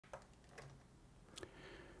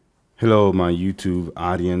Hello, my YouTube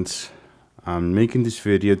audience. I'm making this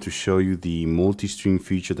video to show you the multi-stream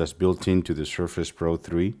feature that's built into the Surface Pro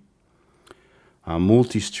 3.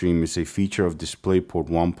 Multi-stream is a feature of DisplayPort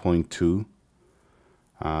 1.2.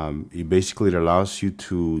 It basically allows you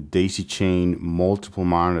to daisy chain multiple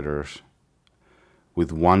monitors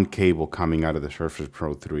with one cable coming out of the Surface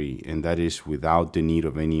Pro 3, and that is without the need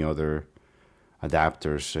of any other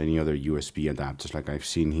adapters, any other USB adapters like I've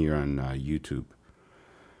seen here on YouTube.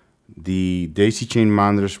 The daisy chain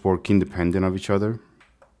monitors work independent of each other.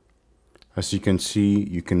 As you can see,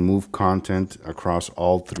 you can move content across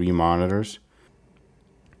all three monitors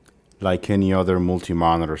like any other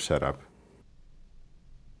multi-monitor setup.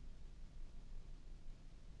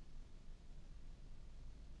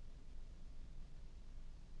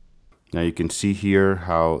 Now you can see here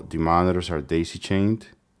how the monitors are daisy chained.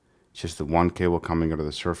 Just the one cable coming out of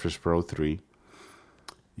the Surface Pro 3.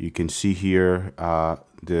 You can see here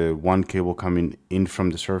the one cable coming in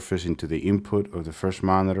from the Surface into the input of the first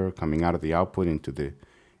monitor, coming out of the output into the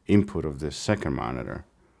input of the second monitor.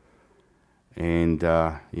 And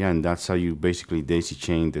and that's how you basically daisy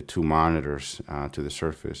chain the two monitors to the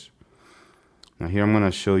Surface. Now here I'm going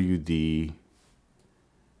to show you the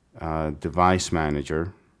device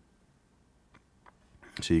manager.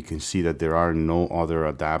 So you can see that there are no other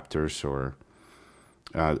adapters or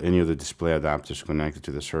any of the display adapters connected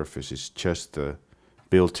to the Surface. It's just the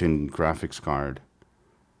built-in graphics card.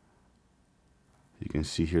 You can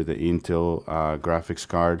see here the Intel graphics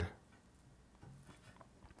card.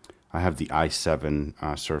 I have the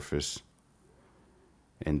i7 Surface.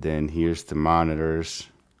 And then here's the monitors.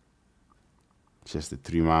 Just the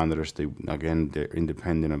three monitors. They're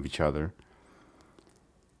independent of each other.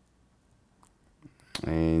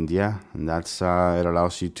 And that's it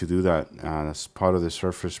allows you to do that. As part of the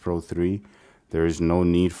Surface Pro 3, there is no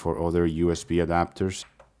need for other USB adapters.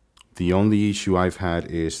 The only issue I've had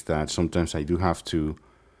is that sometimes I do have to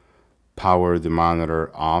power the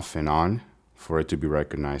monitor off and on for it to be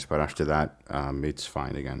recognized, but after that, it's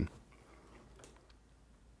fine again.